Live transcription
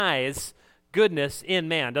denies goodness in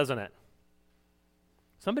man, doesn't it?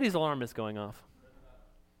 Somebody's alarm is going off.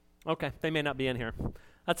 Okay, they may not be in here.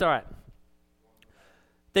 That's all right.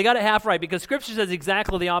 They got it half right because Scripture says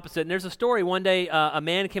exactly the opposite. And there's a story. One day, a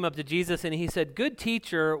man came up to Jesus and he said, "Good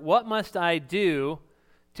teacher, what must I do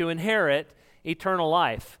to inherit eternal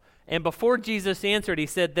life?" And before Jesus answered, he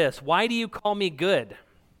said this, "Why do you call me good?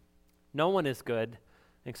 No one is good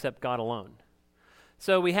except God alone."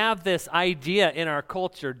 So we have this idea in our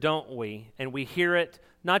culture, don't we? And we hear it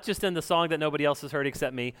not just in the song that nobody else has heard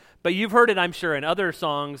except me, but you've heard it, I'm sure, in other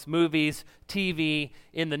songs, movies, TV,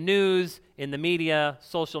 in the news, in the media,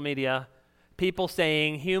 social media, people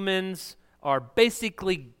saying humans are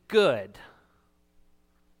basically good.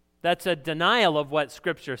 That's a denial of what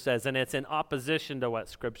Scripture says, and it's in opposition to what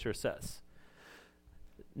Scripture says.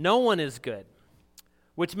 No one is good,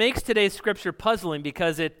 which makes today's Scripture puzzling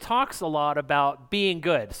because it talks a lot about being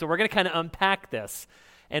good. So we're going to kind of unpack this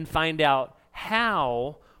and find out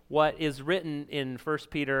how what is written in 1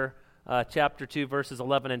 Peter chapter 2, verses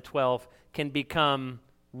 11 and 12 can become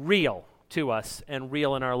real to us and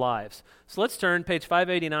real in our lives. So let's turn page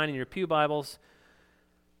 589 in your pew Bibles.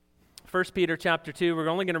 1 Peter chapter 2, we're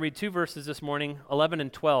only going to read 2 verses this morning, 11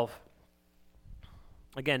 and 12.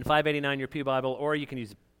 Again, 589 your pew Bible, or you can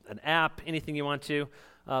use an app, anything you want to,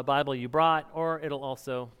 Bible you brought, or it'll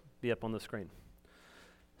also be up on the screen.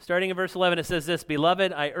 Starting in verse 11, it says this,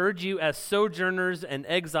 "Beloved, I urge you as sojourners and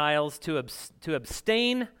exiles to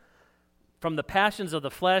abstain from the passions of the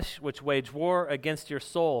flesh which wage war against your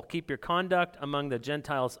soul. Keep your conduct among the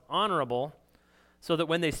Gentiles honorable, so that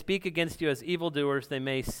when they speak against you as evildoers, they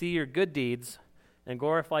may see your good deeds and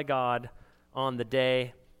glorify God on the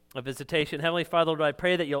day of visitation." Heavenly Father, Lord, I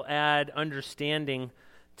pray that you'll add understanding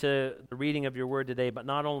to the reading of your word today, but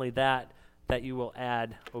not only that, that you will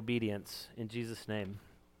add obedience. In Jesus' name.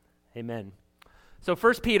 Amen. So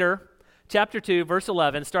 1 Peter chapter 2, verse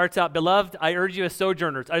 11 starts out, "Beloved, I urge you as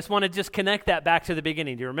sojourners." I just want to just connect that back to the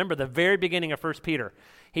beginning. Do you remember the very beginning of 1 Peter?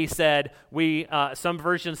 He said, some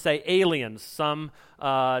versions say aliens. Some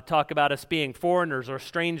talk about us being foreigners or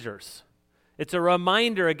strangers. It's a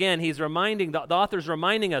reminder, again, he's reminding, the author's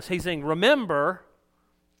reminding us, he's saying, remember,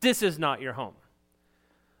 this is not your home.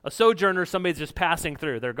 A sojourner, somebody's just passing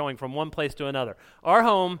through. They're going from one place to another. Our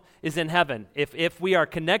home is in heaven. If we are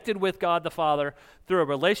connected with God the Father through a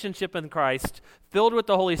relationship in Christ, filled with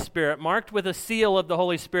the Holy Spirit, marked with a seal of the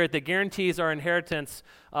Holy Spirit that guarantees our inheritance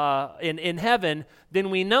in heaven, then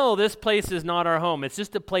we know this place is not our home. It's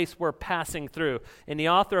just a place we're passing through. And the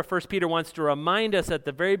author of 1 Peter wants to remind us at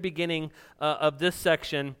the very beginning of this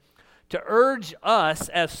section to urge us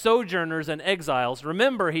as sojourners and exiles.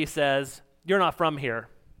 Remember, he says, you're not from here.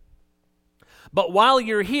 But while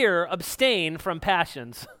you're here, abstain from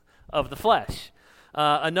passions of the flesh.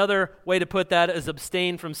 Another way to put that is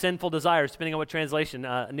abstain from sinful desires, depending on what translation.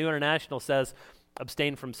 New International says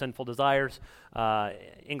abstain from sinful desires.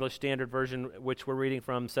 English Standard Version, which we're reading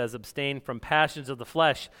from, says abstain from passions of the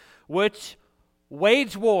flesh, which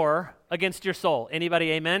wage war against your soul.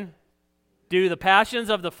 Anybody amen? Do the passions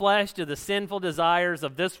of the flesh, do the sinful desires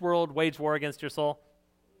of this world wage war against your soul?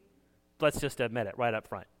 Let's just admit it right up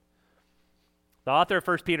front. The author of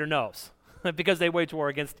 1 Peter knows because they wage war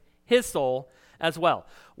against his soul as well.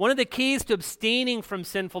 One of the keys to abstaining from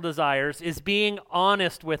sinful desires is being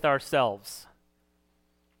honest with ourselves.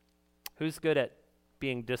 Who's good at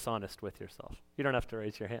being dishonest with yourself? You don't have to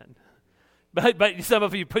raise your hand. But some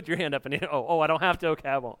of you put your hand up and I don't have to. Okay,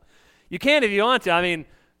 I won't. You can if you want to. I mean,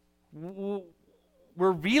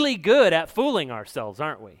 we're really good at fooling ourselves,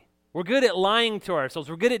 aren't we? We're good at lying to ourselves.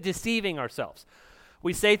 We're good at deceiving ourselves.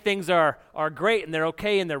 We say things are great and they're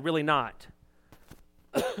okay and they're really not.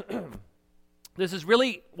 This is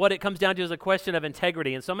really what it comes down to is a question of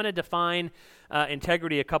integrity. And so I'm going to define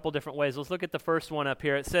integrity a couple different ways. Let's look at the first one up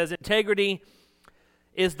here. It says integrity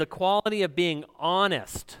is the quality of being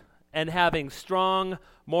honest and having strong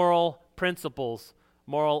moral principles,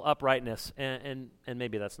 moral uprightness. And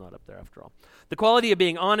maybe that's not up there after all. The quality of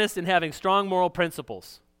being honest and having strong moral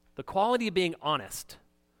principles. The quality of being honest.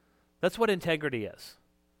 That's what integrity is.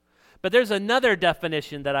 But there's another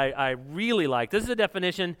definition that I really like. This is a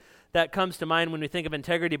definition that comes to mind when we think of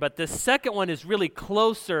integrity, but this second one is really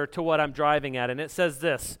closer to what I'm driving at, and it says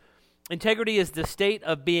this: integrity is the state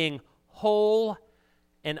of being whole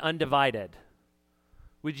and undivided.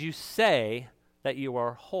 Would you say that you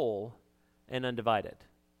are whole and undivided?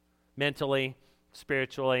 Mentally,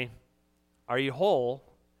 spiritually, are you whole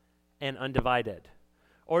and undivided?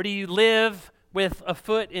 Or do you live with a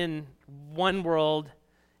foot in one world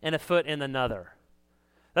and a foot in another?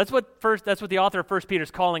 That's what the author of 1 Peter is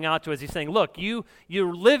calling out to us. He's saying, look,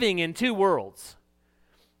 you're living in two worlds.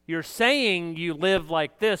 You're saying you live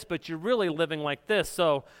like this, but you're really living like this.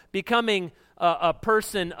 So becoming a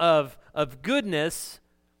person of goodness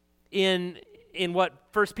in what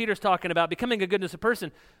 1 Peter's talking about, becoming a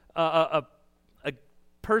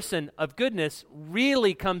person of goodness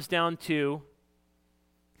really comes down to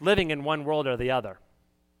living in one world or the other.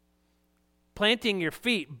 Planting your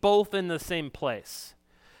feet both in the same place.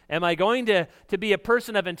 Am I going to be a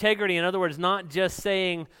person of integrity? In other words, not just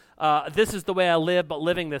saying, this is the way I live, but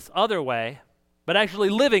living this other way, but actually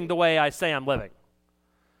living the way I say I'm living.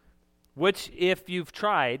 Which, if you've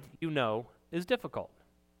tried, you know is difficult.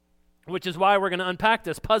 Which is why we're going to unpack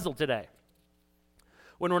this puzzle today.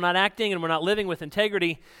 When we're not acting and we're not living with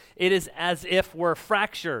integrity, it is as if we're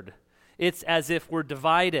fractured. It's as if we're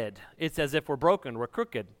divided. It's as if we're broken, we're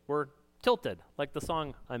crooked, we're tilted, like the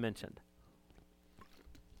song I mentioned.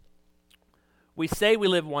 We say we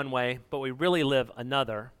live one way, but we really live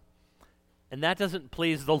another. And that doesn't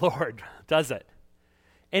please the Lord, does it?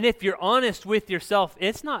 And if you're honest with yourself,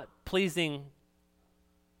 it's not pleasing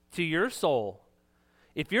to your soul.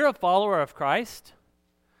 If you're a follower of Christ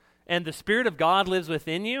and the Spirit of God lives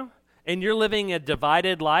within you and you're living a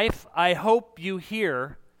divided life, I hope you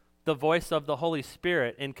hear the voice of the Holy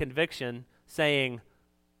Spirit in conviction saying,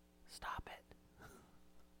 stop it.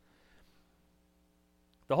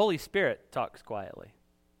 The Holy Spirit talks quietly.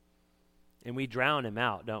 And we drown him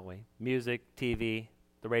out, don't we? Music, TV,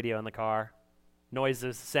 the radio in the car,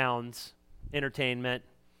 noises, sounds, entertainment,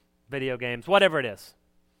 video games, whatever it is.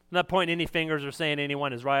 I'm not pointing any fingers or saying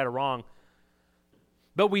anyone is right or wrong.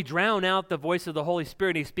 But we drown out the voice of the Holy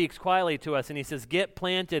Spirit. He speaks quietly to us and he says, get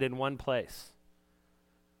planted in one place.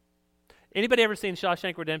 Anybody ever seen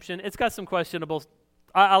Shawshank Redemption? It's got some questionable.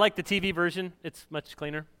 I like the TV version. It's much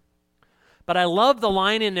cleaner. But I love the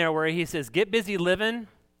line in there where he says, get busy living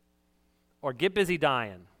or get busy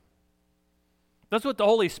dying. That's what the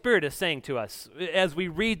Holy Spirit is saying to us as we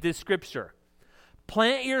read this scripture.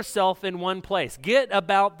 Plant yourself in one place. Get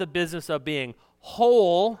about the business of being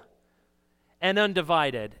whole and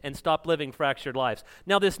undivided and stop living fractured lives.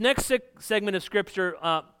 Now, this next segment of scripture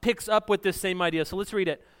picks up with this same idea. So let's read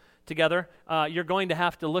it together. You're going to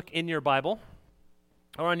have to look in your Bible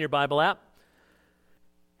or on your Bible app.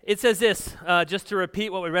 It says this, just to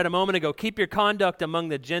repeat what we read a moment ago, keep your conduct among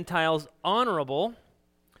the Gentiles honorable,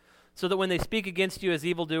 so that when they speak against you as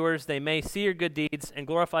evildoers, they may see your good deeds and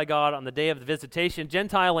glorify God on the day of the visitation.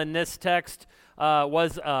 Gentile in this text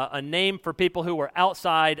was a name for people who were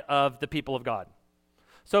outside of the people of God.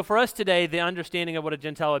 So for us today, the understanding of what a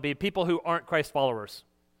Gentile would be, people who aren't Christ followers.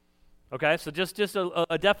 Okay, so just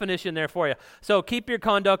a definition there for you. So keep your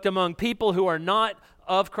conduct among people who are not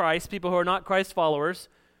of Christ, people who are not Christ followers.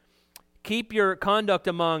 Keep your conduct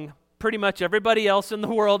among pretty much everybody else in the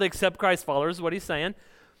world except Christ followers, is what he's saying.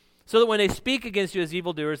 So that when they speak against you as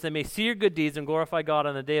evildoers, they may see your good deeds and glorify God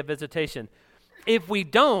on the day of visitation. If we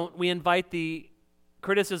don't, we invite the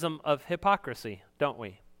criticism of hypocrisy, don't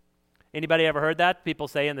we? Anybody ever heard that? People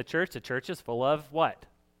say in the church is full of what?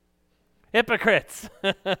 Hypocrites.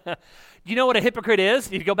 You know what a hypocrite is?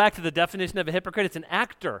 If you go back to the definition of a hypocrite, it's an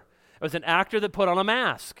actor. It was an actor that put on a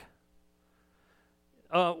mask.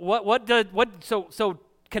 So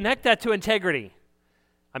connect that to integrity.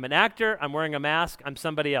 I'm an actor, I'm wearing a mask, I'm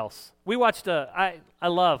somebody else. We watched I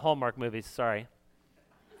love Hallmark movies, sorry.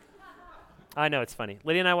 I know it's funny.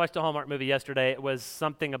 Lydia and I watched a Hallmark movie yesterday. It was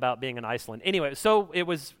something about being in Iceland. Anyway, so it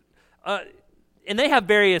was, and they have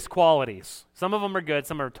various qualities. Some of them are good,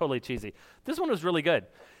 some are totally cheesy. This one was really good.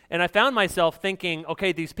 And I found myself thinking,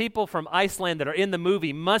 okay, these people from Iceland that are in the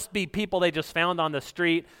movie must be people they just found on the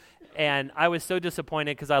street. And I was so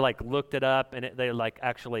disappointed because I looked it up and they're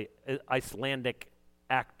actually Icelandic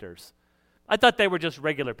actors. I thought they were just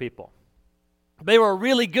regular people. They were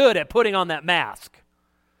really good at putting on that mask.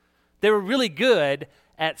 They were really good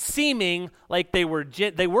at seeming like they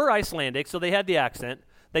were Icelandic, so they had the accent.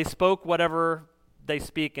 They spoke whatever they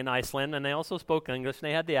speak in Iceland, and they also spoke English, and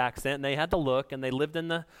they had the accent, and they had the look, and they lived in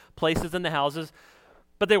the places and the houses,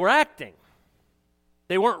 but they were acting.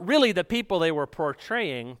 They weren't really the people they were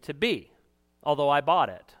portraying to be, although I bought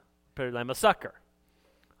it. I'm a sucker.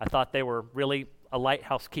 I thought they were really a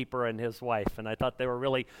lighthouse keeper and his wife, and I thought they were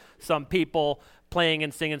really some people playing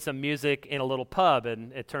and singing some music in a little pub,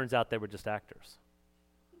 and it turns out they were just actors.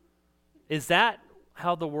 Is that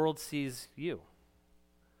how the world sees you?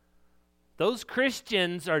 Those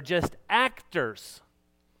Christians are just actors.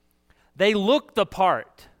 They look the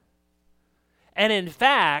part. And in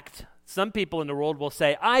fact, some people in the world will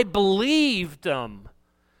say, I believed them.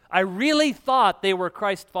 I really thought they were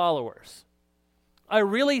Christ followers. I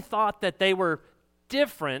really thought that they were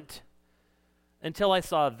different until I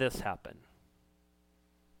saw this happen.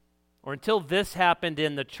 or until this happened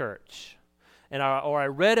in the church, or I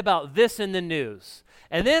read about this in the news,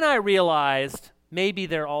 and then I realized maybe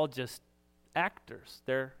they're all just actors.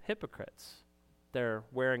 They're hypocrites. They're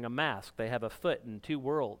wearing a mask. They have a foot in two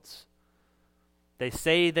worlds. They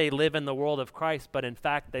say they live in the world of Christ, but in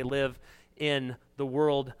fact they live in the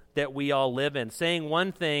world that we all live in. Saying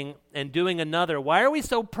one thing and doing another. Why are we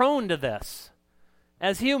so prone to this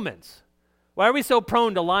as humans? Why are we so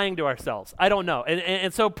prone to lying to ourselves? I don't know.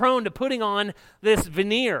 And so prone to putting on this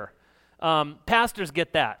veneer. Pastors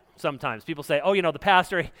get that sometimes. People say, oh, the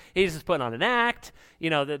pastor, he's just putting on an act.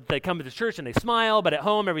 They come to the church and they smile, but at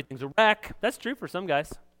home everything's a wreck. That's true for some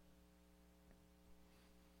guys.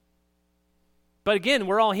 But again,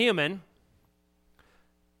 we're all human.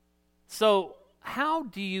 So how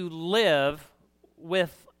do you live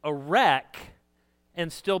with a wreck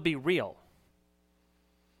and still be real?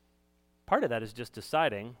 Part of that is just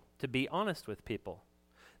deciding to be honest with people.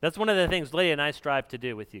 That's one of the things Lydia and I strive to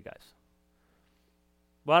do with you guys.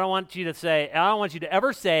 Well, I don't want you to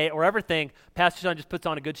ever say or ever think, Pastor Sean just puts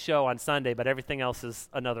on a good show on Sunday, but everything else is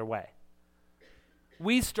another way.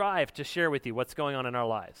 We strive to share with you what's going on in our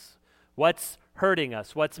lives. What's hurting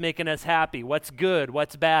us, what's making us happy, what's good,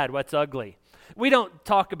 what's bad, what's ugly. We don't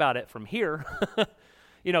talk about it from here,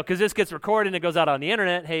 because this gets recorded and it goes out on the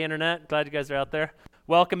internet. Hey, internet, glad you guys are out there.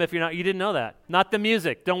 Welcome if you didn't know that. Not the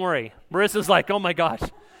music, don't worry. Marissa's like, oh my gosh.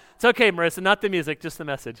 It's okay, Marissa, not the music, just the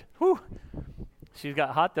message. Whew. She got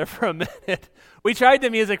hot there for a minute. We tried the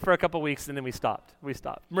music for a couple weeks and then we stopped.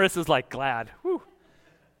 Marissa's like, glad. Whew.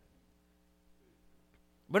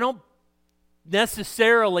 We don't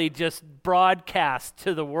necessarily just broadcast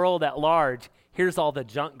to the world at large, here's all the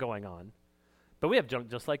junk going on. But we have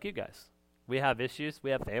junk just like you guys. We have issues.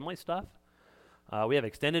 We have family stuff. We have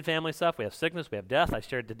extended family stuff. We have sickness. We have death. I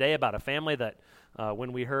shared today about a family that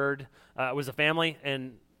when we heard, it was a family,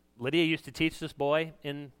 and Lydia used to teach this boy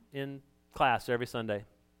in class every Sunday.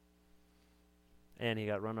 And he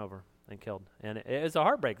got run over and killed. And it was a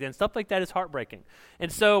heartbreak. And stuff like that is heartbreaking.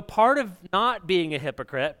 And so part of not being a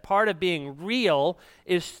hypocrite, part of being real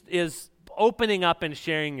is opening up and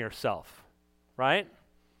sharing yourself, right?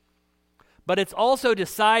 But it's also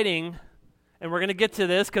deciding, and we're going to get to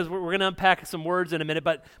this because we're going to unpack some words in a minute,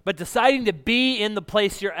 but deciding to be in the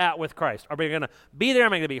place you're at with Christ. Are we going to be there?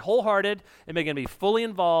 Am I going to be wholehearted? Am I going to be fully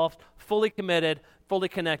involved, fully committed, fully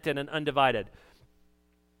connected, and undivided?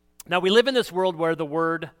 Now, we live in a world where the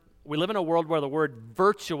word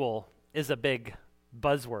virtual is a big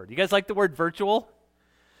buzzword. You guys like the word virtual?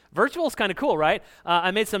 Virtual is kind of cool, right?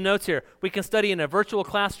 I made some notes here. We can study in a virtual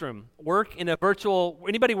classroom,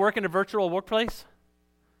 anybody work in a virtual workplace?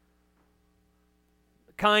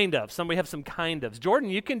 Kind of. Somebody have some kind ofs. Jordan,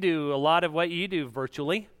 you can do a lot of what you do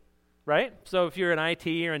virtually, right? So if you're in IT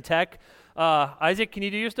or in tech, Isaac, can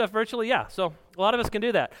you do your stuff virtually? Yeah, so a lot of us can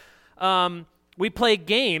do that. We play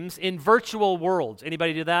games in virtual worlds.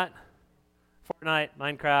 Anybody do that? Fortnite,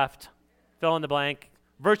 Minecraft, fill in the blank.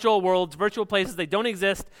 Virtual worlds, virtual places, they don't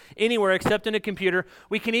exist anywhere except in a computer.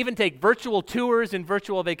 We can even take virtual tours and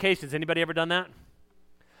virtual vacations. Anybody ever done that?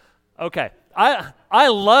 Okay. I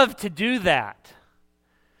love to do that.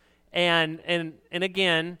 And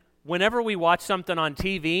again, whenever we watch something on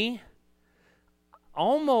TV,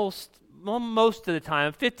 most of the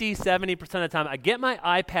time, 50, 70% of the time, I get my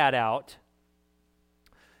iPad out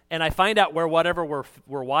and I find out where whatever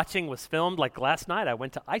we're watching was filmed. Like last night, I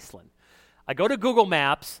went to Iceland. I go to Google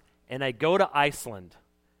Maps, and I go to Iceland.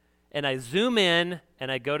 And I zoom in,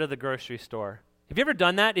 and I go to the grocery store. Have you ever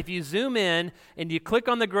done that? If you zoom in, and you click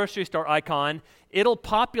on the grocery store icon, it'll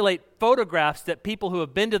populate photographs that people who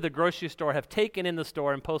have been to the grocery store have taken in the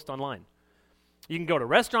store and post online. You can go to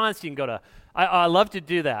restaurants. You can go to, I love to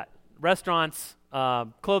do that. Restaurants,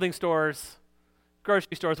 clothing stores,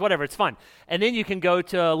 grocery stores, whatever, it's fun. And then you can go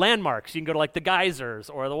to landmarks. You can go to like the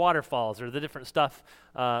geysers or the waterfalls or the different stuff,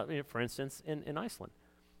 for instance, in Iceland.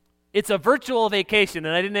 It's a virtual vacation,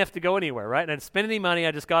 and I didn't have to go anywhere, right? And I didn't spend any money.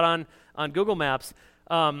 I just got on Google Maps.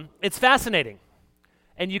 It's fascinating.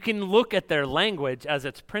 And you can look at their language as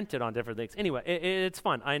it's printed on different things. Anyway, it's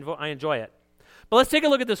fun. I enjoy it. But let's take a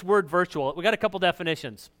look at this word virtual. We got a couple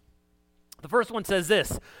definitions. The first one says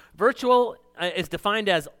this. Virtual is defined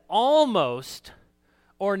as almost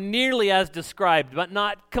or nearly as described, but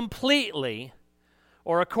not completely,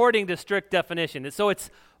 or according to strict definition. And so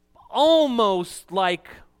it's almost like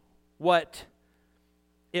what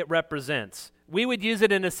it represents. We would use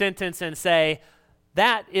it in a sentence and say,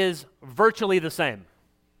 that is virtually the same,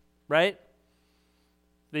 right?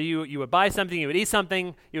 You would buy something, you would eat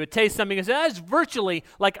something, you would taste something, and say, that's virtually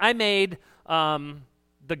like I made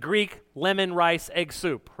the Greek lemon rice egg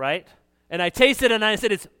soup, right? And I tasted it and I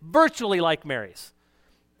said, it's virtually like Mary's.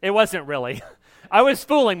 It wasn't really. I was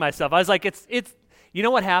fooling myself. I was like, it's. You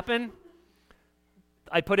know what happened?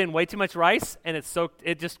 I put in way too much rice and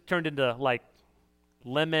it just turned into like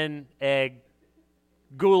lemon, egg,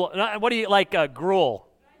 gruel. Gruel.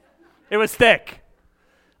 It was thick.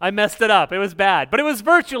 I messed it up. It was bad. But it was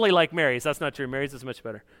virtually like Mary's. That's not true. Mary's is much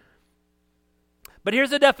better. But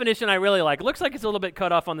here's a definition I really like. It looks like it's a little bit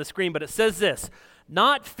cut off on the screen, but it says this: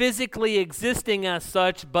 not physically existing as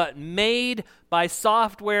such, but made by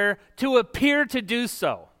software to appear to do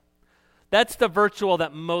so. That's the virtual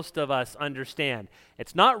that most of us understand.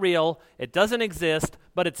 It's not real, it doesn't exist,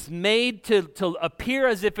 but it's made to appear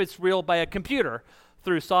as if it's real by a computer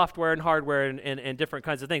through software and hardware and different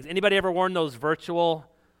kinds of things. Anybody ever worn those virtual?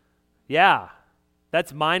 Yeah,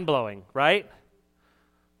 that's mind-blowing, right?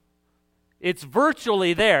 It's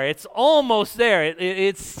virtually there. It's almost there.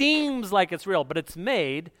 It seems like it's real, but it's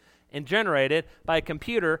made and generated by a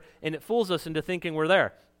computer, and it fools us into thinking we're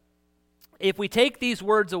there. If we take these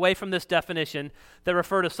words away from this definition that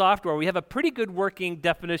refer to software, we have a pretty good working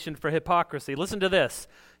definition for hypocrisy. Listen to this.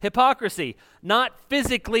 Hypocrisy, not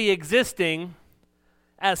physically existing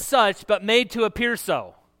as such, but made to appear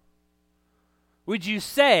so. Would you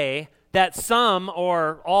say that some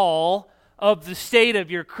or all of the state of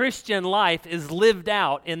your Christian life is lived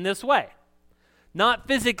out in this way? Not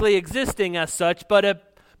physically existing as such,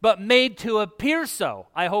 but made to appear so.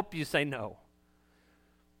 I hope you say no.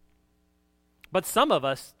 But some of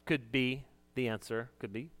us the answer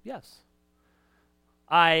could be yes.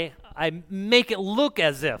 I make it look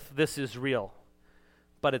as if this is real,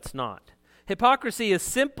 but it's not. Hypocrisy is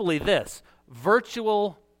simply this: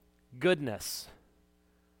 virtual goodness.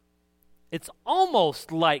 It's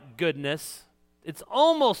almost like goodness. It's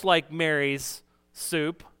almost like Mary's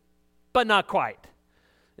soup, but not quite.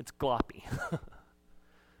 It's gloppy.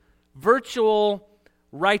 Virtual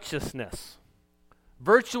righteousness.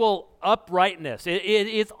 Virtual uprightness.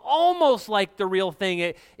 It's almost like the real thing.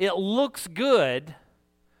 It looks good.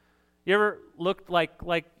 You ever looked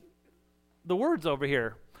like the words over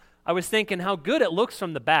here? I was thinking how good it looks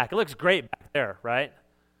from the back. It looks great back there, right?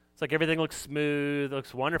 It's like everything looks smooth,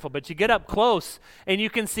 looks wonderful. But you get up close and you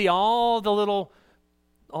can see all the little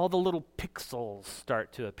pixels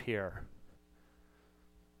start to appear.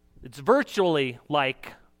 It's virtually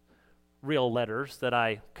like real letters that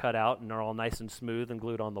I cut out and are all nice and smooth and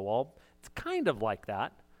glued on the wall. It's kind of like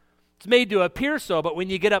that. It's made to appear so, but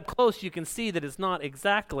when you get up close, you can see that it's not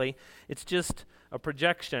exactly. It's just a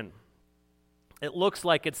projection. It looks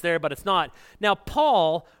like it's there, but it's not. Now,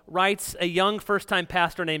 Paul writes a young first-time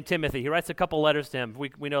pastor named Timothy. He writes a couple letters to him.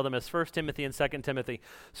 We know them as 1 Timothy and 2 Timothy.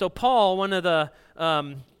 So Paul, one of the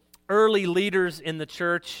early leaders in the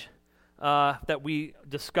church that we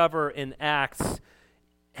discover in Acts,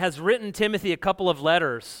 has written Timothy a couple of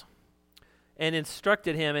letters and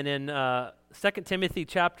instructed him. And in 2 Timothy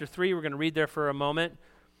chapter 3, we're going to read there for a moment.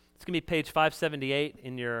 It's going to be page 578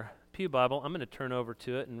 in your Pew Bible. I'm going to turn over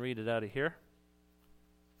to it and read it out of here.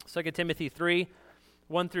 2 Timothy 3,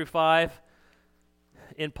 1 through 5.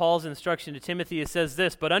 In Paul's instruction to Timothy, it says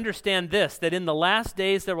this: "But understand this, that in the last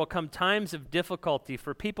days there will come times of difficulty,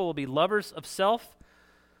 for people will be lovers of self,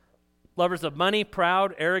 lovers of money,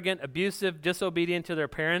 proud, arrogant, abusive, disobedient to their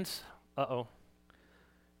parents."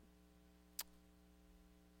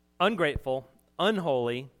 Ungrateful,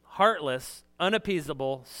 unholy, heartless,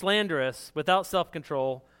 unappeasable, slanderous, without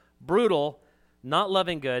self-control, brutal, not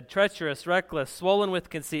loving good, treacherous, reckless, swollen with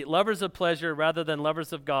conceit, lovers of pleasure rather than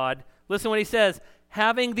lovers of God. Listen what he says: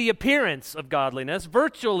 having the appearance of godliness,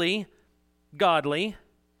 virtually godly,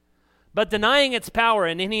 but denying its power.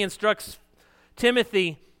 And then he instructs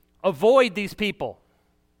Timothy, avoid these people.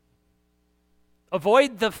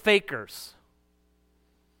 Avoid the fakers.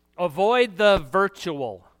 Avoid the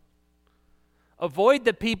virtual. Avoid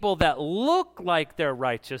the people that look like they're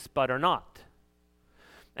righteous but are not.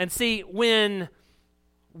 And see, when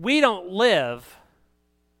we don't live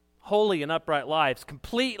holy and upright lives,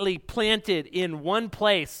 completely planted in one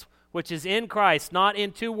place, which is in Christ, not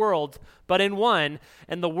in two worlds, but in one,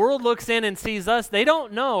 and the world looks in and sees us, they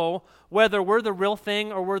don't know whether we're the real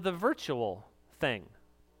thing or we're the virtual thing.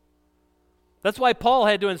 That's why Paul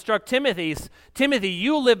had to instruct Timothy,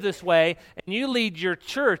 you live this way, and you lead your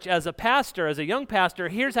church as a pastor, as a young pastor.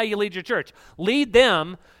 Here's how you lead your church. Lead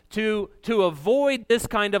them to avoid this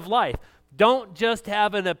kind of life. Don't just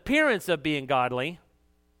have an appearance of being godly,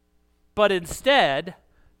 but instead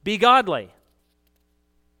be godly.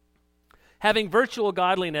 Having virtual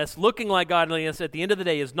godliness, looking like godliness at the end of the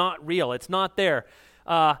day is not real. It's not there.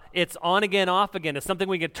 It's on again, off again. It's something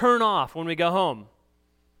we can turn off when we go home.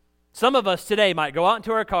 Some of us today might go out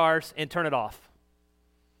into our cars and turn it off.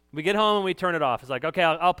 We get home and we turn it off. It's like, okay,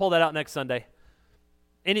 I'll pull that out next Sunday.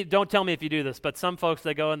 Don't tell me if you do this, but some folks,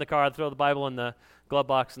 they go in the car, throw the Bible in the glove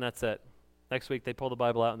box, and that's it. Next week, they pull the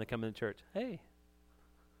Bible out and they come into church. Hey,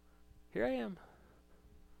 here I am.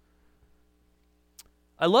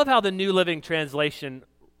 I love how the New Living Translation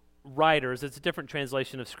writers, it's a different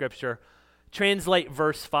translation of Scripture, translate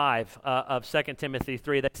verse 5 of 2 Timothy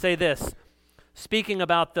 3. They say this, speaking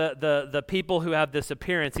about the people who have this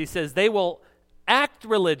appearance. He says, they will act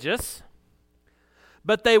religious,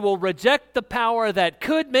 but they will reject the power that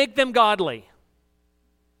could make them godly.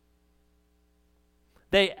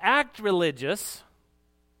 They act religious,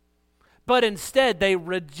 but instead they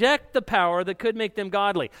reject the power that could make them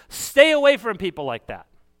godly. Stay away from people like that.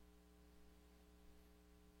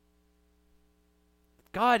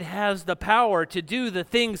 God has the power to do the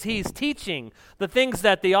things he's teaching, the things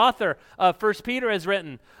that the author of 1 Peter has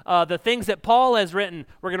written, the things that Paul has written.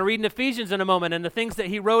 We're going to read in Ephesians in a moment, and the things that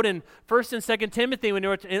he wrote in 1 and 2 Timothy,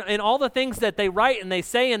 and all the things that they write and they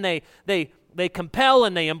say and they compel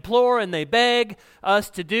and they implore and they beg us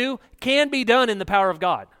to do can be done in the power of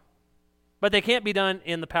God. But they can't be done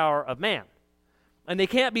in the power of man. And they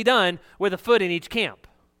can't be done with a foot in each camp.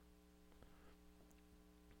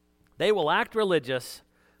 They will act religious,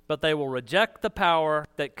 but they will reject the power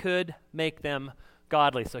that could make them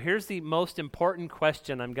godly. So here's the most important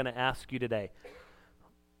question I'm going to ask you today.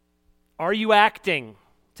 Are you acting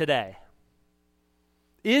today?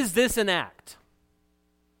 Is this an act?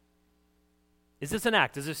 Is this an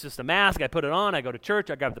act? Is this just a mask? I put it on, I go to church,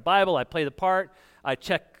 I grab the Bible, I play the part, I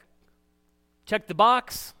check the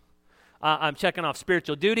box, I'm checking off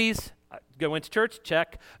spiritual duties, I go into church,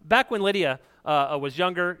 check. Back when Lydia was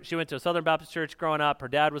younger, she went to a Southern Baptist church growing up, her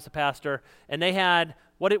dad was a pastor, and they had,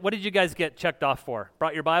 what did you guys get checked off for?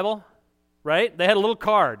 Brought your Bible? Right? They had a little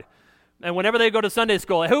card. And whenever they go to Sunday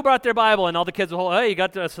school, who brought their Bible? And all the kids will hold, hey, you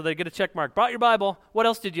got to, so they get a check mark. Brought your Bible. What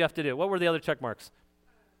else did you have to do? What were the other check marks?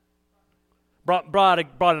 Brought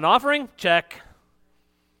an offering? Check.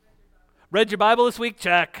 Read your Bible this week?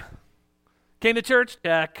 Check. Came to church?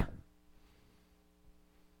 Check.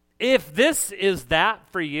 If this is that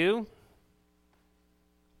for you,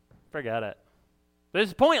 forget it.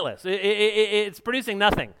 It's pointless. It's producing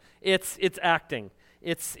nothing. It's acting.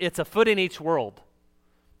 It's a foot in each world.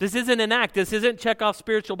 This isn't an act. This isn't check off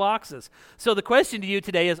spiritual boxes. So the question to you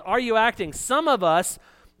today is, are you acting? Some of us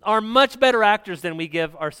are much better actors than we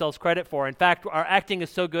give ourselves credit for. In fact, our acting is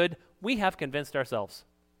so good, we have convinced ourselves.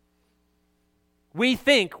 We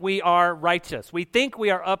think we are righteous. We think we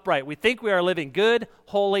are upright. We think we are living good,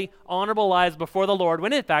 holy, honorable lives before the Lord,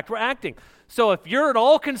 when in fact we're acting. So if you're at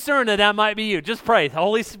all concerned that might be you, just pray,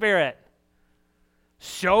 Holy Spirit,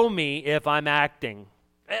 show me if I'm acting.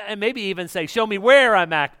 And maybe even say, show me where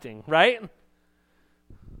I'm acting, right?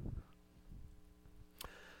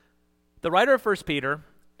 The writer of 1 Peter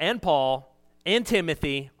and Paul and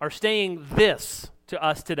Timothy are saying this to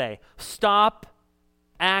us today. Stop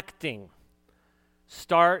acting.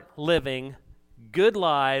 Start living good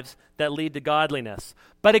lives that lead to godliness.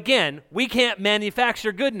 But again, we can't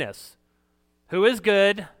manufacture goodness. Who is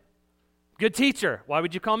good? Good teacher. Why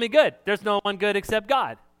would you call me good? There's no one good except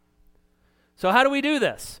God. So how do we do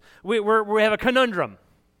this? We have a conundrum.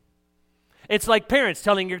 It's like parents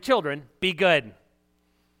telling your children, be good.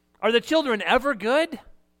 Are the children ever good?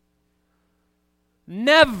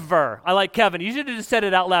 Never. I like Kevin. You should have just said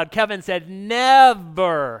it out loud. Kevin said,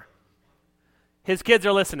 never. His kids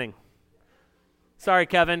are listening. Sorry,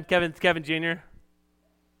 Kevin. Kevin Jr.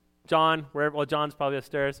 John, John's probably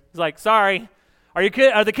upstairs. He's like, sorry. Are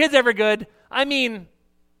the kids ever good? I mean,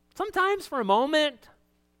 sometimes for a moment.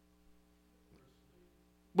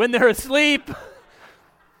 When they're asleep,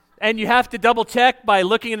 and you have to double check by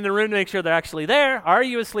looking in the room to make sure they're actually there. Are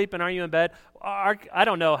you asleep and are you in bed? I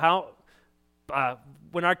don't know how,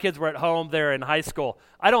 when our kids were at home, they're in high school,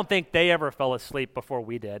 I don't think they ever fell asleep before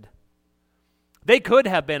we did. They could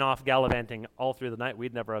have been off gallivanting all through the night.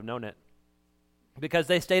 We'd never have known it. Because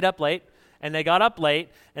they stayed up late, and they got up late,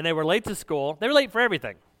 and they were late to school. They were late for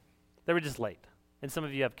everything. They were just late. And some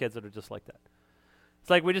of you have kids that are just like that. It's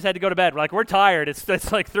like we just had to go to bed. We're tired.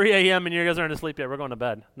 It's like 3 a.m. and you guys aren't asleep yet. We're going to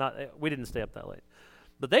bed. We didn't stay up that late.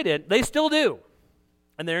 But they did. They still do.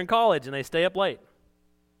 And they're in college, and they stay up late.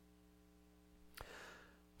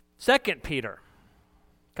 2 Peter,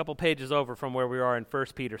 a couple pages over from where we are in 1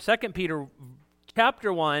 Peter. 2 Peter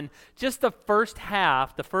chapter 1, just the first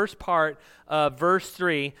half, the first part of verse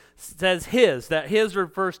 3 says that his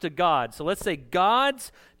refers to God. So let's say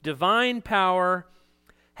God's divine power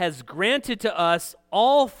has granted to us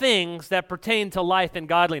all things that pertain to life and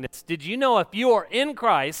godliness. Did you know if you are in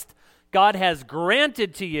Christ, God has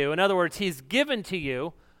granted to you, in other words, he's given to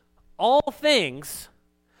you all things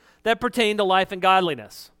that pertain to life and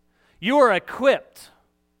godliness. You are equipped,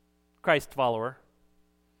 Christ follower.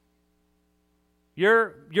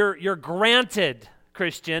 You're granted,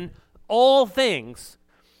 Christian, all things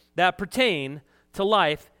that pertain to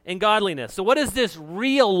life and godliness. So what does this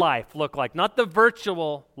real life look like? Not the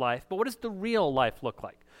virtual life, but what does the real life look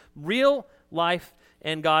like? Real life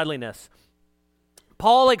and godliness.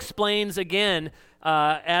 Paul explains again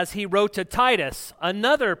as he wrote to Titus,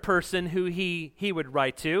 another person who he would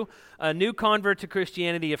write to, a new convert to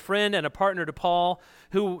Christianity, a friend and a partner to Paul,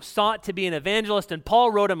 who sought to be an evangelist. And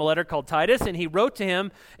Paul wrote him a letter called Titus, and he wrote to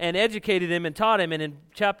him and educated him and taught him. And in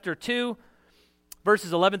chapter 2,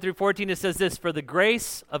 verses 11 through 14, it says this, "For the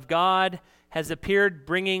grace of God has appeared,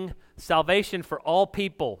 bringing salvation for all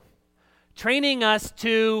people, training us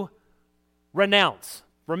to renounce."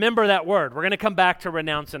 Remember that word. We're going to come back to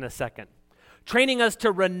renounce in a second. Training us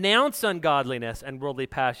to renounce ungodliness and worldly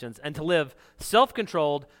passions and to live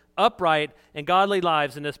self-controlled, upright, and godly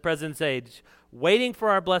lives in this present age, waiting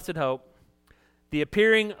for our blessed hope, the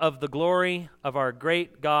appearing of the glory of our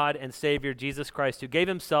great God and Savior, Jesus Christ, who gave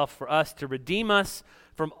himself for us to redeem us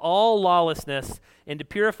from all lawlessness and to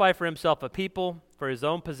purify for himself a people for his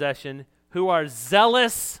own possession who are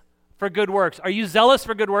zealous for good works. Are you zealous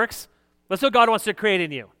for good works? That's what God wants to create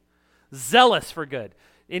in you. Zealous for good.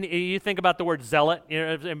 You think about the word zealot.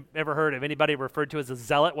 Ever heard of anybody referred to as a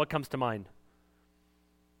zealot? What comes to mind?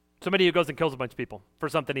 Somebody who goes and kills a bunch of people for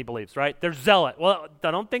something he believes, right? They're zealot. Well,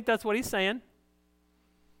 I don't think that's what he's saying,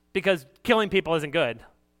 because killing people isn't good.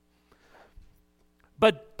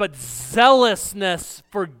 But zealousness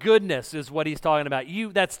for goodness is what he's talking about.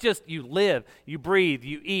 That's just you live, you breathe,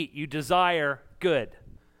 you eat, you desire good.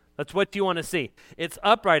 That's what you want to see. It's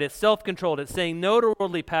upright, it's self-controlled, it's saying no to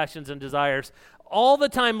worldly passions and desires, all the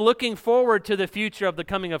time looking forward to the future of the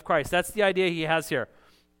coming of Christ. That's the idea he has here.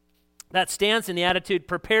 That stance and the attitude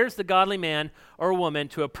prepares the godly man or woman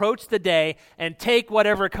to approach the day and take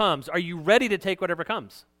whatever comes. Are you ready to take whatever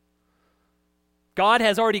comes? God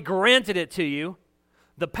has already granted it to you,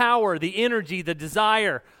 the power, the energy, the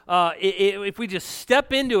desire. If we just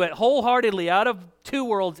step into it wholeheartedly, out of two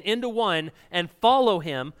worlds into one, and follow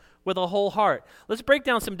him with a whole heart. Let's break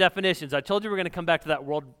down some definitions. I told you we're going to come back to that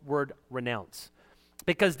word renounce,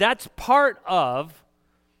 because that's part of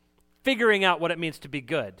figuring out what it means to be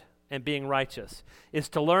good and being righteous, is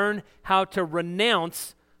to learn how to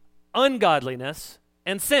renounce ungodliness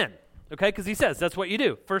and sin. Okay, because he says that's what you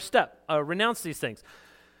do. First step, renounce these things.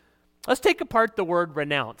 Let's take apart the word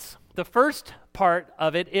renounce. The first part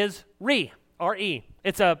of it is R-E.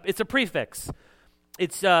 It's a prefix.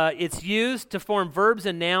 It's used to form verbs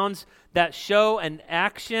and nouns that show an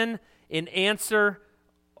action in answer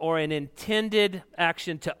or an intended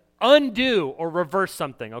action to undo or reverse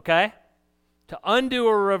something, okay? To undo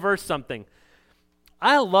or reverse something.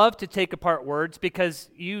 I love to take apart words because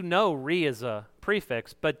you know re is a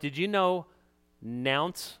prefix, but did you know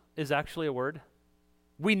nounce is actually a word?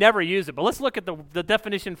 We never use it, but let's look at the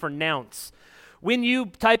definition for nounce. When you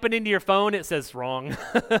type it into your phone, it says wrong.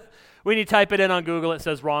 When you type it in on Google, it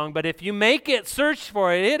says wrong. But if you make it search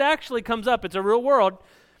for it, it actually comes up. It's a real word.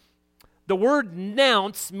 The word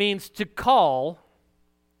nounce means to call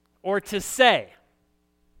or to say.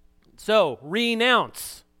 So,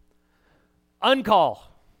 renounce, uncall,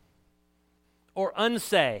 or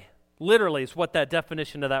unsay, literally is what that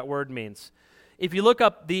definition of that word means. If you look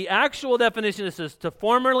up the actual definition, it says to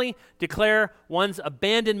formally declare one's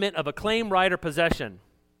abandonment of a claim, right, or possession.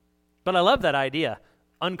 But I love that idea,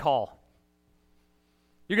 uncall.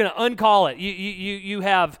 You're going to uncall it. You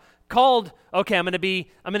have called, okay, I'm going to be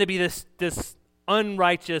this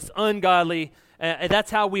unrighteous, ungodly. That's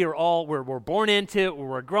how we're born into it,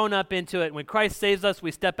 we're grown up into it. When Christ saves us, we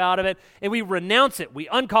step out of it, and we renounce it, we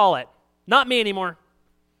uncall it. Not me anymore.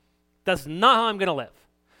 That's not how I'm going to live.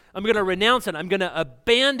 I'm going to renounce it. I'm going to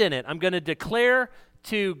abandon it. I'm going to declare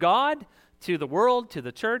to God, to the world, to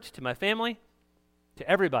the church, to my family, to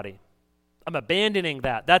everybody. I'm abandoning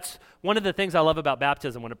that. That's one of the things I love about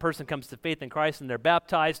baptism. When a person comes to faith in Christ and they're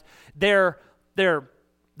baptized, they're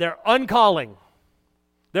uncalling.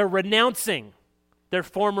 They're renouncing their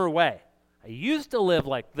former way. I used to live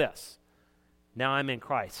like this. Now I'm in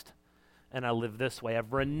Christ, and I live this way.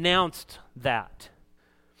 I've renounced that.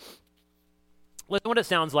 Listen to what it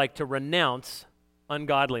sounds like to renounce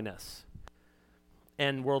ungodliness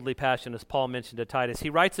and worldly passion, as Paul mentioned to Titus. He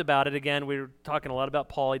writes about it again. We were talking a lot about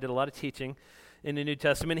Paul. He did a lot of teaching in the New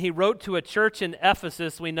Testament. He wrote to a church in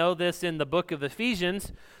Ephesus. We know this in the book of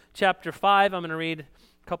Ephesians, chapter 5. I'm going to read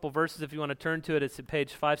a couple verses if you want to turn to it. It's at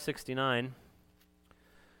page 569.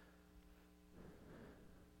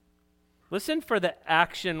 Listen for the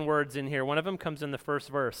action words in here. One of them comes in the first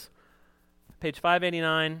verse. Page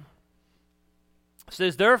 589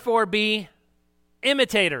 says, therefore be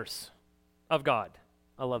imitators of God.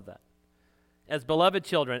 I love that. As beloved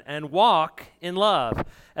children, and walk in love,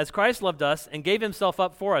 as Christ loved us and gave himself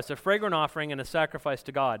up for us, a fragrant offering and a sacrifice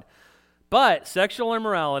to God. But sexual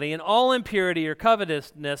immorality and all impurity or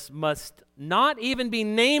covetousness must not even be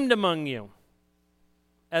named among you,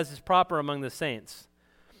 as is proper among the saints.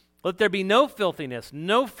 Let there be no filthiness,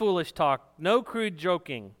 no foolish talk, no crude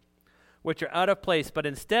joking, which are out of place, but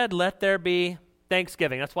instead let there be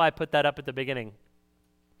thanksgiving. That's why I put that up at the beginning.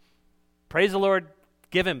 Praise the Lord,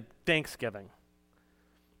 give him thanksgiving.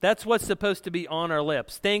 That's what's supposed to be on our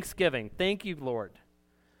lips, thanksgiving. Thank you, Lord.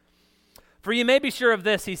 For you may be sure of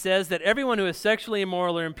this, he says, that everyone who is sexually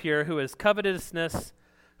immoral or impure, who is covetous,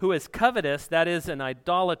 that is an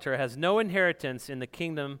idolater, has no inheritance in the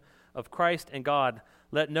kingdom of Christ and God.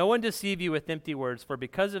 Let no one deceive you with empty words, for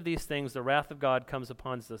because of these things the wrath of God comes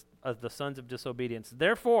upon the sons of disobedience.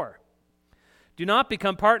 Therefore, do not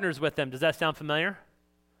become partners with them. Does that sound familiar?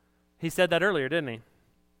 He said that earlier, didn't he?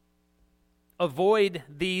 Avoid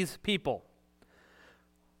these people.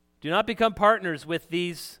 Do not become partners with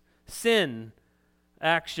these sin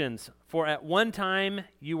actions, for at one time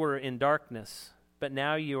you were in darkness, but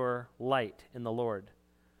now you are light in the Lord.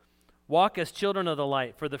 Walk as children of the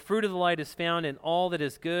light, for the fruit of the light is found in all that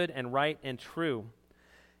is good and right and true.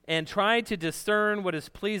 And try to discern what is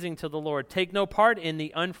pleasing to the Lord. Take no part in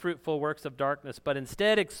the unfruitful works of darkness, but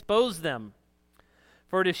instead expose them.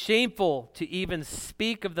 For it is shameful to even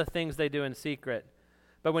speak of the things they do in secret.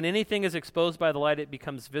 But when anything is exposed by the light, it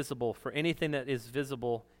becomes visible. For anything that is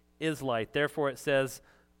visible is light. Therefore it says,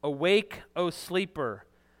 awake, O sleeper,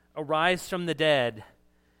 arise from the dead,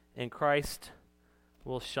 and Christ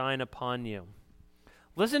will shine upon you.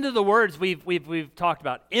 Listen to the words we've talked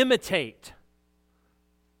about. Imitate.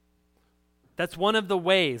 That's one of the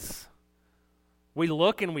ways we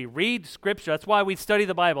look and we read Scripture. That's why we study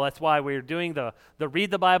the Bible. That's why we're doing the Read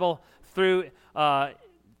the Bible through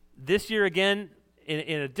this year again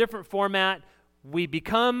in a different format. We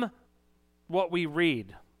become what we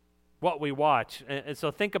read, what we watch. And so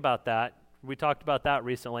think about that. We talked about that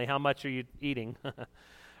recently. How much are you eating?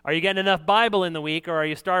 Are you getting enough Bible in the week, or are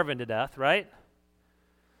you starving to death, right?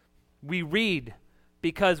 We read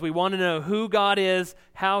because we want to know who God is,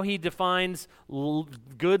 how he defines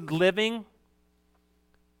good living,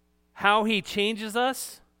 how he changes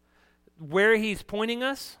us, where he's pointing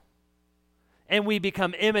us, and we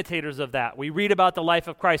become imitators of that. We read about the life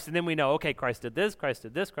of Christ, and then we know, okay, Christ did this, Christ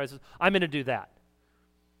did this, Christ did this. I'm going to do that.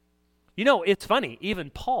 You know, it's funny, even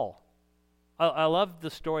Paul. I love the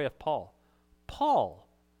story of Paul. Paul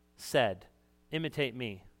said, imitate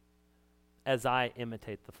me as I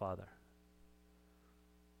imitate the Father.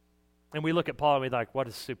 And we look at Paul and we're like, what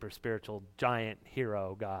a super spiritual, giant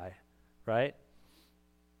hero guy, right?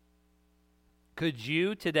 Could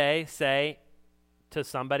you today say to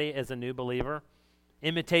somebody as a new believer,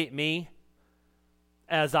 imitate me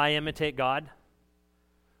as I imitate God?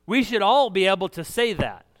 We should all be able to say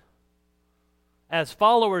that. As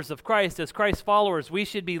followers of Christ, as Christ's followers, we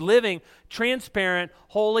should be living transparent,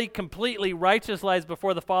 holy, completely righteous lives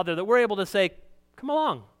before the Father, that we're able to say, come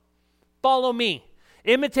along, follow me.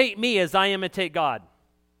 Imitate me as I imitate God.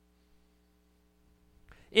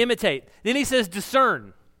 Imitate. Then he says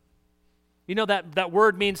discern. You know that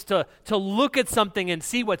word means to look at something and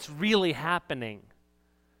see what's really happening.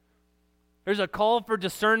 There's a call for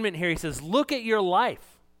discernment here. He says, look at your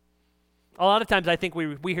life. A lot of times I think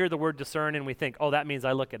we hear the word discern and we think, oh, that means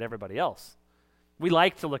I look at everybody else. We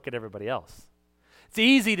like to look at everybody else. It's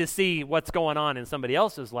easy to see what's going on in somebody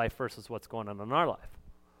else's life versus what's going on in our life.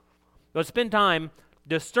 But spend time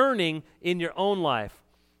discerning in your own life.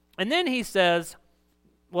 And then he says,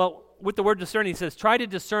 well, with the word discern, he says, try to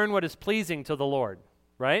discern what is pleasing to the Lord,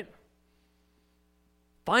 right?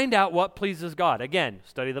 Find out what pleases God. Again,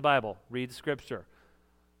 study the Bible, read Scripture.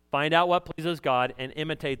 Find out what pleases God and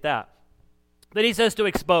imitate that. Then he says to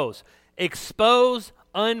expose. Expose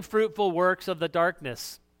unfruitful works of the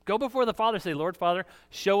darkness. Go before the Father, say, Lord, Father,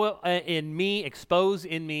 show in me, expose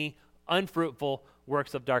in me unfruitful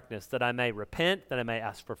works of darkness, that I may repent, that I may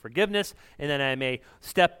ask for forgiveness, and that I may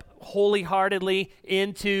step wholeheartedly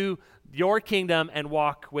into your kingdom and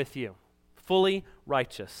walk with you, fully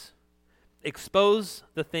righteous. Expose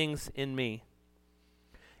the things in me.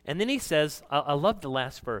 And then he says, I love the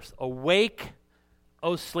last verse, awake,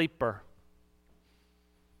 O sleeper.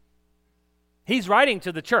 He's writing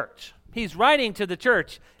to the church. He's writing to the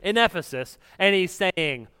church in Ephesus, and he's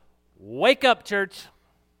saying, wake up, church.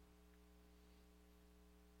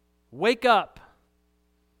 Wake up.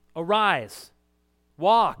 Arise,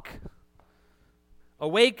 walk.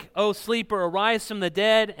 Awake, O sleeper, arise from the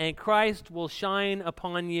dead, and Christ will shine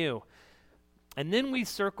upon you. And then we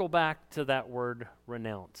circle back to that word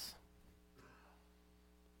renounce.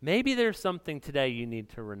 Maybe there's something today you need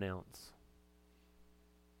to renounce.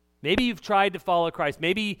 Maybe you've tried to follow Christ.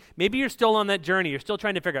 Maybe you're still on that journey. You're still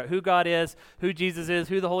trying to figure out who God is, who Jesus is,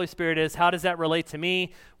 who the Holy Spirit is. How does that relate to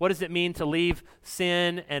me? What does it mean to leave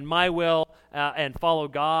sin and my will and follow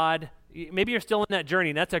God? Maybe you're still in that journey,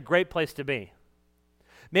 and that's a great place to be.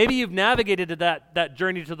 Maybe you've navigated that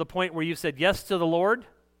journey to the point where you said yes to the Lord,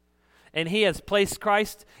 and He has placed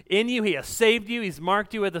Christ in you. He has saved you. He's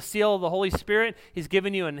marked you with the seal of the Holy Spirit. He's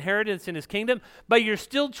given you inheritance in His kingdom, but you're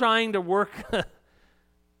still trying to work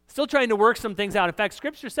some things out. In fact,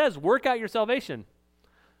 Scripture says, work out your salvation.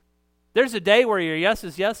 There's a day where your yes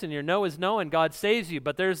is yes and your no is no, and God saves you.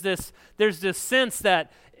 But there's this sense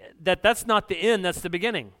that that's not the end, that's the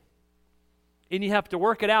beginning. And you have to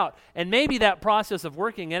work it out. And maybe that process of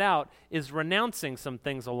working it out is renouncing some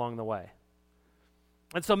things along the way.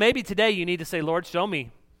 And so maybe today you need to say, Lord, show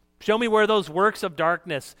me. Show me where those works of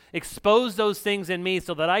darkness, expose those things in me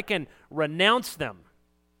so that I can renounce them.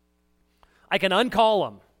 I can uncall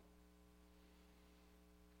them.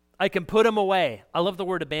 I can put them away. I love the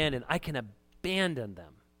word abandon. I can abandon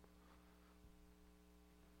them.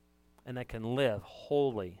 And I can live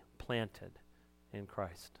wholly planted in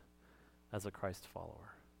Christ as a Christ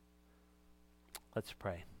follower. Let's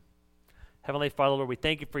pray. Heavenly Father, Lord, we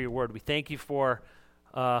thank you for your word. We thank you for,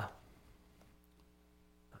 not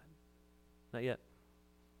yet.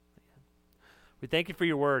 We thank you for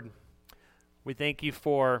your word. We thank you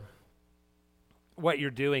for what you're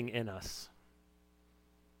doing in us.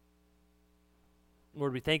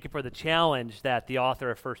 Lord, we thank you for the challenge that the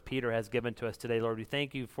author of 1 Peter has given to us today. Lord, we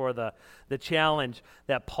thank you for the challenge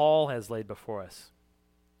that Paul has laid before us.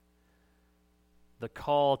 The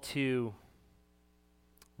call to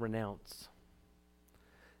renounce.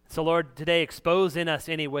 So, Lord, today expose in us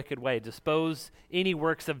any wicked way. Dispose any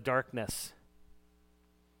works of darkness.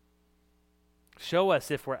 Show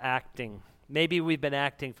us if we're acting. Maybe we've been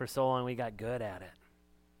acting for so long we got good at it.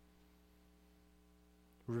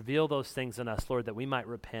 Reveal those things in us, Lord, that we might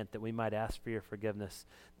repent, that we might ask for your forgiveness,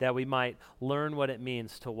 that we might learn what it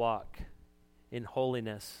means to walk in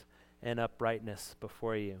holiness and uprightness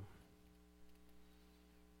before you.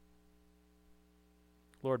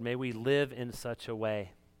 Lord, may we live in such a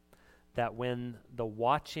way that when the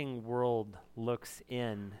watching world looks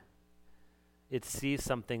in, it sees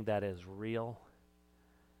something that is real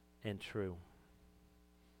and true.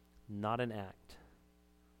 Not an act,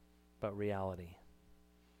 but reality.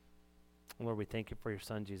 Lord, we thank you for your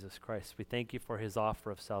Son, Jesus Christ. We thank you for his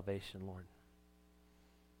offer of salvation, Lord.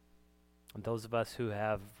 And those of us who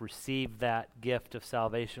have received that gift of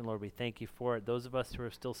salvation, Lord, we thank you for it. Those of us who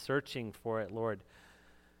are still searching for it, Lord,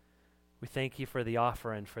 we thank you for the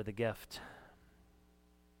offer and for the gift.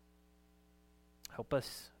 Help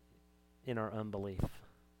us in our unbelief.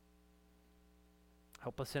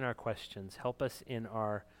 Help us in our questions. Help us in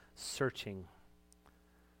our searching,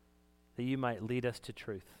 that you might lead us to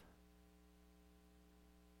truth.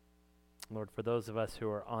 Lord, for those of us who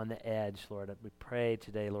are on the edge, Lord, we pray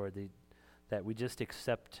today, Lord, that we just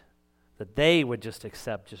accept, that they would just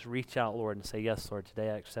accept, just reach out, Lord, and say, yes, Lord,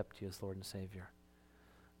 today I accept you as Lord and Savior.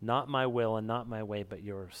 Not my will and not my way, but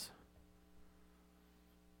yours.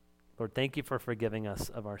 Lord, thank you for forgiving us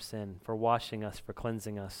of our sin, for washing us, for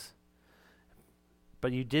cleansing us.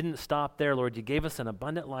 But you didn't stop there, Lord. You gave us an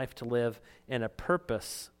abundant life to live and a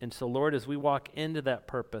purpose. And so, Lord, as we walk into that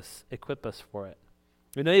purpose, equip us for it.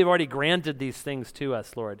 We know you've already granted these things to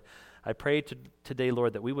us, Lord. I pray today,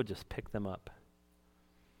 Lord, that we would just pick them up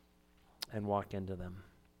and walk into them.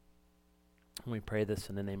 And we pray this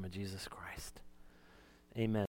in the name of Jesus Christ. Amen.